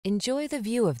Enjoy the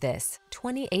view of this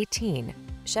 2018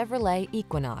 Chevrolet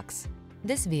Equinox.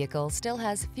 This vehicle still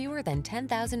has fewer than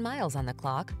 10,000 miles on the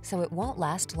clock, so it won't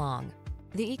last long.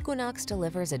 The Equinox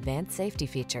delivers advanced safety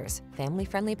features,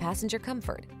 family-friendly passenger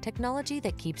comfort, technology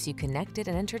that keeps you connected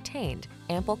and entertained,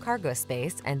 ample cargo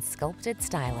space, and sculpted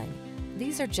styling.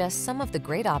 These are just some of the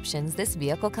great options this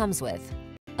vehicle comes with: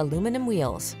 aluminum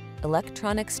wheels,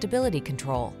 electronic stability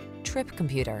control, trip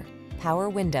computer, power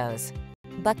windows,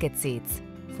 bucket seats,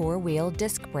 four-wheel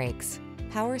disc brakes,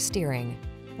 power steering.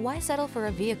 Why settle for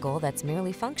a vehicle that's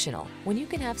merely functional when you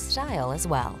can have style as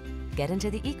well? Get into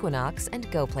the Equinox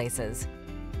and go places.